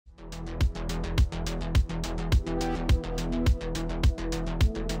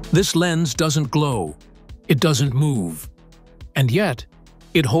This lens doesn't glow, it doesn't move, and yet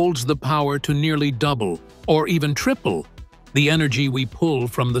it holds the power to nearly double, or even triple, the energy we pull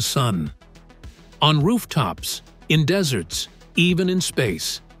from the sun. On rooftops, in deserts, even in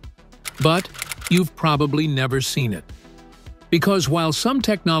space. But you've probably never seen it. Because while some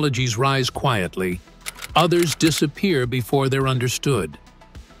technologies rise quietly, others disappear before they're understood.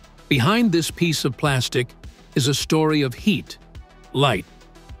 Behind this piece of plastic is a story of heat, light,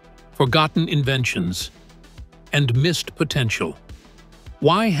 forgotten inventions, and missed potential.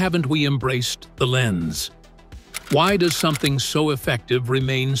 Why haven't we embraced the lens? Why does something so effective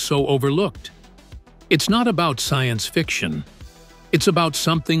remain so overlooked? It's not about science fiction. It's about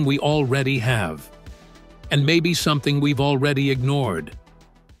something we already have, and maybe something we've already ignored.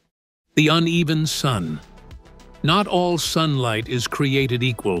 The uneven sun. Not all sunlight is created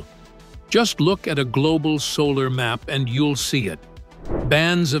equal. Just look at a global solar map and you'll see it.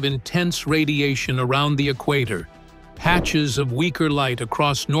 Bands of intense radiation around the equator, patches of weaker light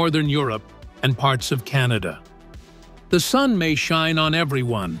across northern Europe and parts of Canada. The sun may shine on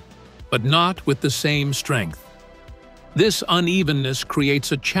everyone, but not with the same strength. This unevenness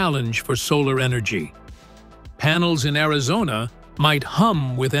creates a challenge for solar energy. Panels in Arizona might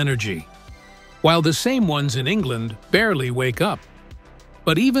hum with energy, while the same ones in England barely wake up.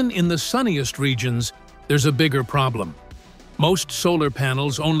 But even in the sunniest regions, there's a bigger problem. Most solar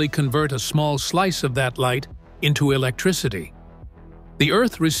panels only convert a small slice of that light into electricity. The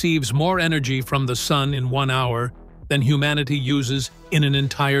Earth receives more energy from the sun in 1 hour than humanity uses in an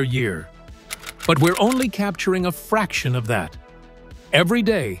entire year. But we're only capturing a fraction of that. Every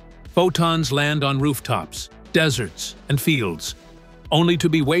day, photons land on rooftops, deserts, and fields, only to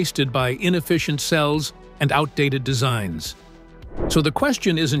be wasted by inefficient cells and outdated designs. So the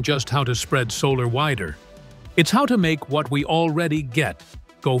question isn't just how to spread solar wider, it's how to make what we already get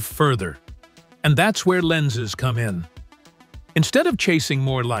go further. And that's where lenses come in. Instead of chasing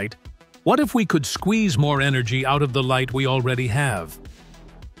more light, what if we could squeeze more energy out of the light we already have?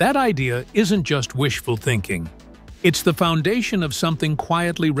 That idea isn't just wishful thinking. It's the foundation of something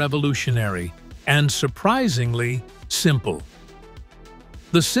quietly revolutionary and surprisingly simple.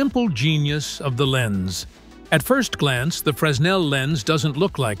 The simple genius of the lens. At first glance, the Fresnel lens doesn't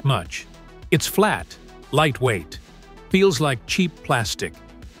look like much. It's flat, lightweight, feels like cheap plastic.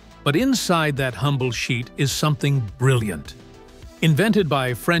 But inside that humble sheet is something brilliant. Invented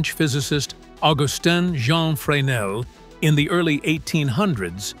by French physicist Augustin Jean Fresnel in the early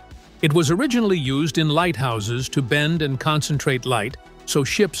 1800s, it was originally used in lighthouses to bend and concentrate light so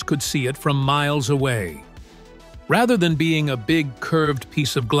ships could see it from miles away. Rather than being a big curved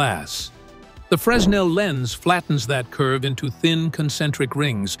piece of glass, the Fresnel lens flattens that curve into thin concentric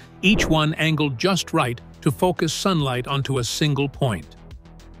rings, each one angled just right to focus sunlight onto a single point.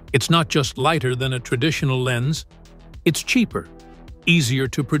 It's not just lighter than a traditional lens, it's cheaper, easier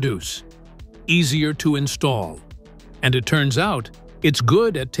to produce, easier to install. And it turns out, it's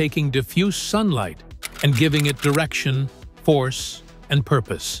good at taking diffuse sunlight and giving it direction, force, and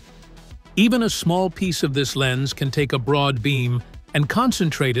purpose. Even a small piece of this lens can take a broad beam and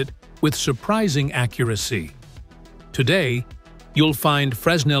concentrate it with surprising accuracy. Today, you'll find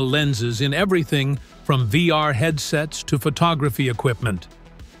Fresnel lenses in everything from VR headsets to photography equipment.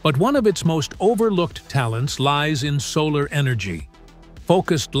 But one of its most overlooked talents lies in solar energy.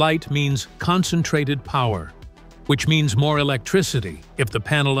 Focused light means concentrated power, which means more electricity if the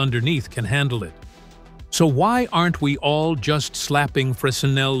panel underneath can handle it. So why aren't we all just slapping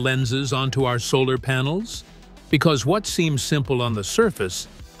Fresnel lenses onto our solar panels? Because what seems simple on the surface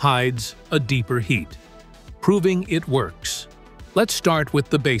hides a deeper heat, proving it works. Let's start with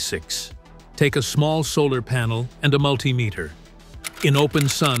the basics. Take a small solar panel and a multimeter. In open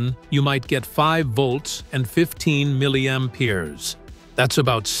sun, you might get 5 volts and 15 milliamperes. That's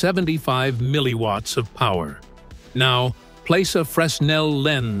about 75 milliwatts of power. Now, place a Fresnel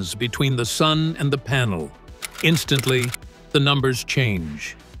lens between the sun and the panel. Instantly, the numbers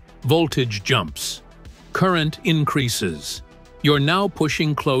change. Voltage jumps. Current increases. You're now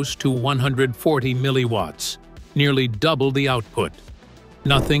pushing close to 140 milliwatts, nearly double the output.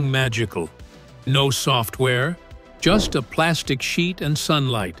 Nothing magical. No software, just a plastic sheet and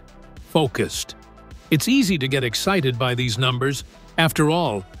sunlight. Focused. It's easy to get excited by these numbers. After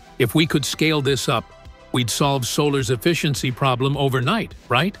all, if we could scale this up, we'd solve solar's efficiency problem overnight,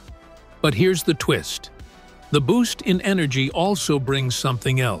 right? But here's the twist. The boost in energy also brings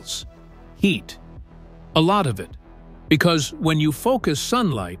something else. Heat. A lot of it. Because when you focus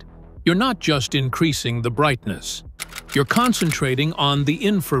sunlight, you're not just increasing the brightness. You're concentrating on the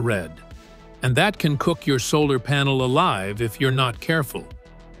infrared. And that can cook your solar panel alive if you're not careful.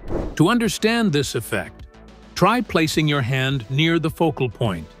 To understand this effect, try placing your hand near the focal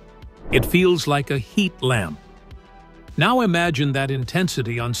point. It feels like a heat lamp. Now imagine that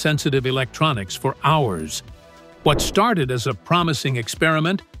intensity on sensitive electronics for hours. What started as a promising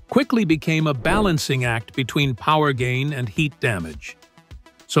experiment quickly became a balancing act between power gain and heat damage.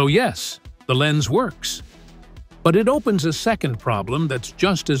 So yes, the lens works. But it opens a second problem that's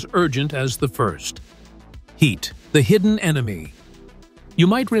just as urgent as the first. Heat, the hidden enemy. You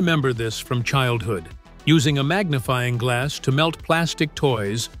might remember this from childhood, using a magnifying glass to melt plastic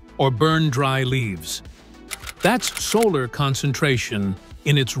toys or burn dry leaves. That's solar concentration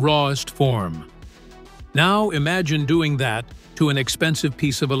in its rawest form. Now imagine doing that to an expensive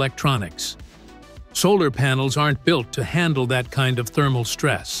piece of electronics. Solar panels aren't built to handle that kind of thermal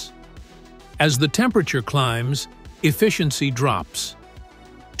stress. As the temperature climbs, efficiency drops.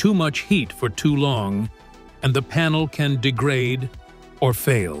 Too much heat for too long, and the panel can degrade or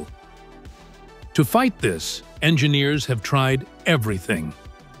fail. To fight this, engineers have tried everything.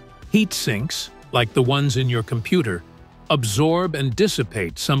 Heat sinks, like the ones in your computer, absorb and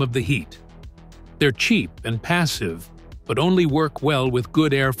dissipate some of the heat. They're cheap and passive, but only work well with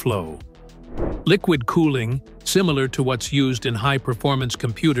good airflow. Liquid cooling, similar to what's used in high-performance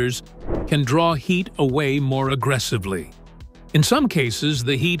computers, can draw heat away more aggressively. In some cases,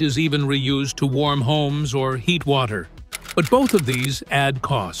 the heat is even reused to warm homes or heat water. But both of these add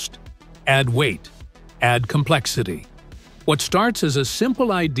cost, add weight, add complexity. What starts as a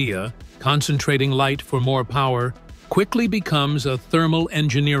simple idea, concentrating light for more power, quickly becomes a thermal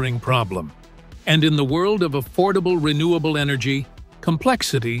engineering problem. And in the world of affordable renewable energy,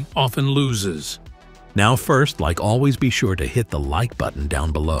 complexity often loses. Now first, like always, be sure to hit the like button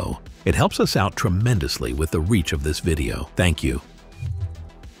down below. It helps us out tremendously with the reach of this video. Thank you.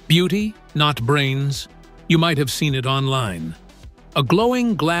 Beauty, not brains. You might have seen it online. A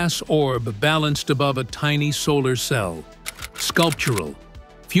glowing glass orb balanced above a tiny solar cell. Sculptural,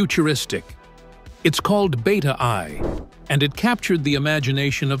 futuristic. It's called Beta Eye, and it captured the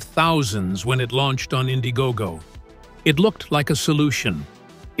imagination of thousands when it launched on Indiegogo. It looked like a solution.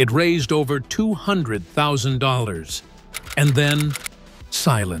 It raised over $200,000. And then,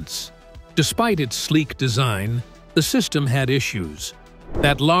 silence. Despite its sleek design, the system had issues.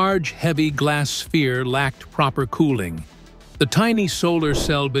 That large, heavy glass sphere lacked proper cooling. The tiny solar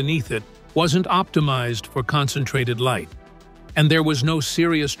cell beneath it wasn't optimized for concentrated light. And there was no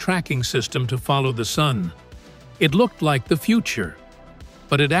serious tracking system to follow the sun. It looked like the future,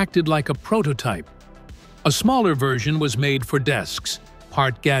 but it acted like a prototype. A smaller version was made for desks,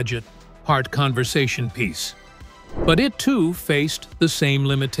 part gadget, part conversation piece. But it too faced the same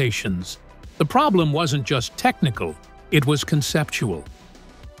limitations. The problem wasn't just technical, it was conceptual.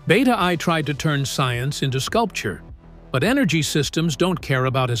 Beta Eye tried to turn science into sculpture, but energy systems don't care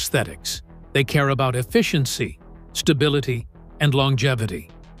about aesthetics. They care about efficiency, stability, and longevity.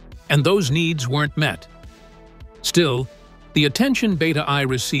 And those needs weren't met. Still, the attention Beta Eye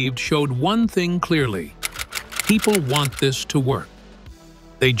received showed one thing clearly. People want this to work.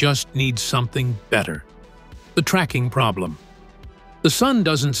 They just need something better. The tracking problem. The sun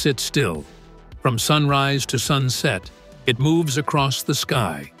doesn't sit still. From sunrise to sunset, it moves across the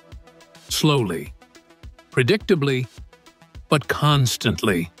sky. Slowly, predictably, but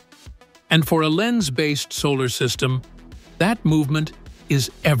constantly. And for a lens-based solar system, that movement is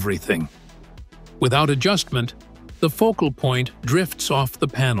everything. Without adjustment, the focal point drifts off the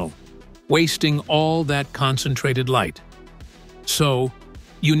panel, wasting all that concentrated light. So,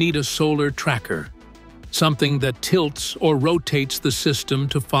 you need a solar tracker, something that tilts or rotates the system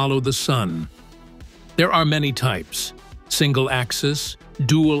to follow the sun. There are many types: single-axis,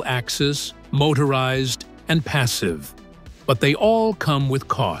 dual-axis, motorized, and passive. But they all come with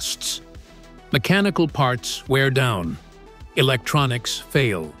costs. Mechanical parts wear down. Electronics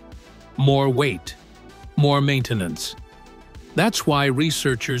fail. More weight. More maintenance. That's why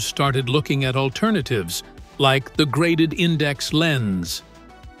researchers started looking at alternatives, like the graded index lens.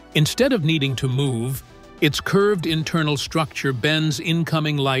 Instead of needing to move, its curved internal structure bends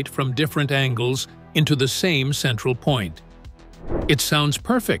incoming light from different angles into the same central point. It sounds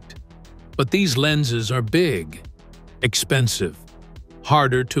perfect, but these lenses are big, expensive,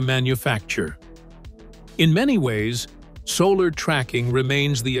 harder to manufacture. In many ways, solar tracking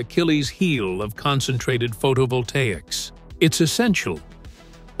remains the Achilles heel of concentrated photovoltaics. It's essential,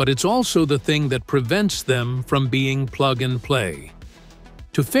 but it's also the thing that prevents them from being plug and play.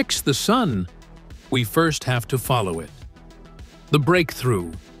 To fix the sun, we first have to follow it. The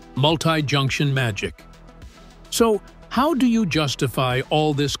breakthrough, multi-junction magic. So, how do you justify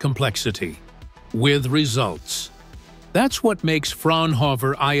all this complexity? With results. That's what makes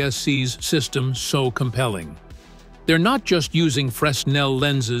Fraunhofer ISC's system so compelling. They're not just using Fresnel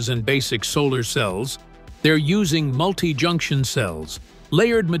lenses and basic solar cells, they're using multi-junction cells,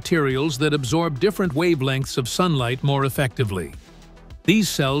 layered materials that absorb different wavelengths of sunlight more effectively. These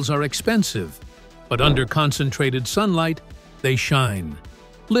cells are expensive, but under concentrated sunlight, they shine.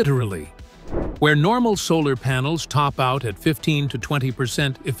 Literally. Where normal solar panels top out at 15 to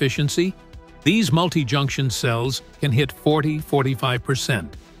 20% efficiency, these multi-junction cells can hit 40–45%,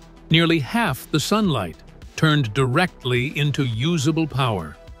 nearly half the sunlight, turned directly into usable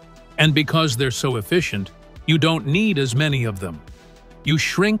power. And because they're so efficient, you don't need as many of them. You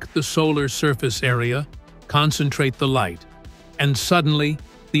shrink the solar surface area, concentrate the light, and suddenly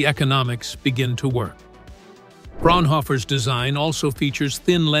the economics begin to work. Fraunhofer's design also features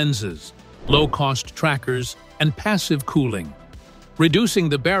thin lenses, low-cost trackers, and passive cooling, reducing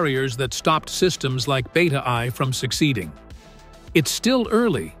the barriers that stopped systems like Beta I from succeeding. It's still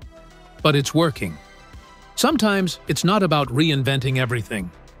early, but it's working. Sometimes it's not about reinventing everything.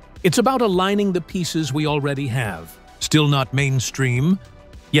 It's about aligning the pieces we already have. Still not mainstream?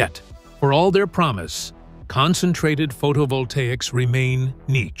 Yet, for all their promise, concentrated photovoltaics remain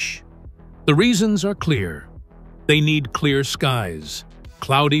niche. The reasons are clear. They need clear skies.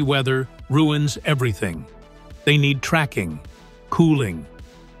 Cloudy weather ruins everything. They need tracking, cooling,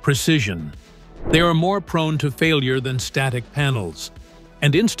 precision. They are more prone to failure than static panels,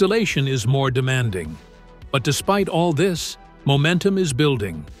 and installation is more demanding. But despite all this, momentum is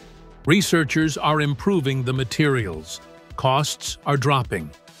building. Researchers are improving the materials. Costs are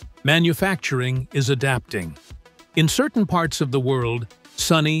dropping. Manufacturing is adapting. In certain parts of the world,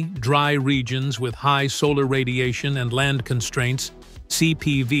 sunny, dry regions with high solar radiation and land constraints,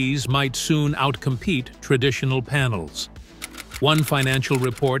 CPVs might soon outcompete traditional panels. One financial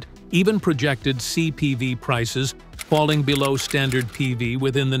report even projected CPV prices falling below standard PV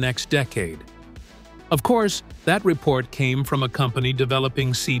within the next decade. Of course, that report came from a company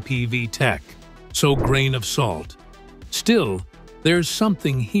developing CPV tech, so grain of salt. Still, there's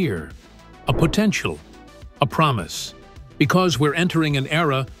something here, a potential, a promise, because we're entering an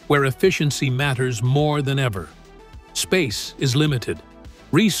era where efficiency matters more than ever. Space is limited,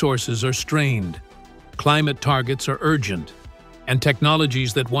 resources are strained, climate targets are urgent, and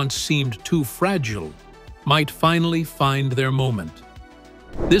technologies that once seemed too fragile might finally find their moment.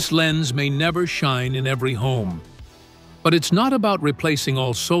 This lens may never shine in every home, but it's not about replacing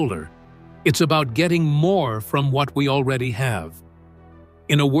all solar, it's about getting more from what we already have.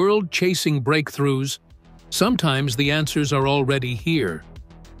 In a world chasing breakthroughs, sometimes the answers are already here,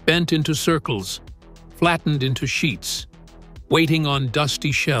 bent into circles, flattened into sheets, waiting on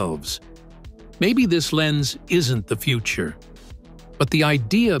dusty shelves. Maybe this lens isn't the future, but the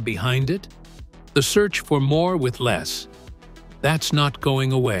idea behind it, the search for more with less, that's not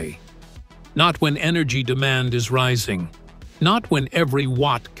going away. Not when energy demand is rising, not when every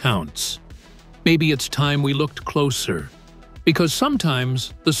watt counts. Maybe it's time we looked closer, because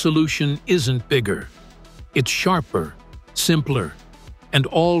sometimes the solution isn't bigger. It's sharper, simpler, and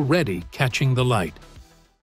already catching the light.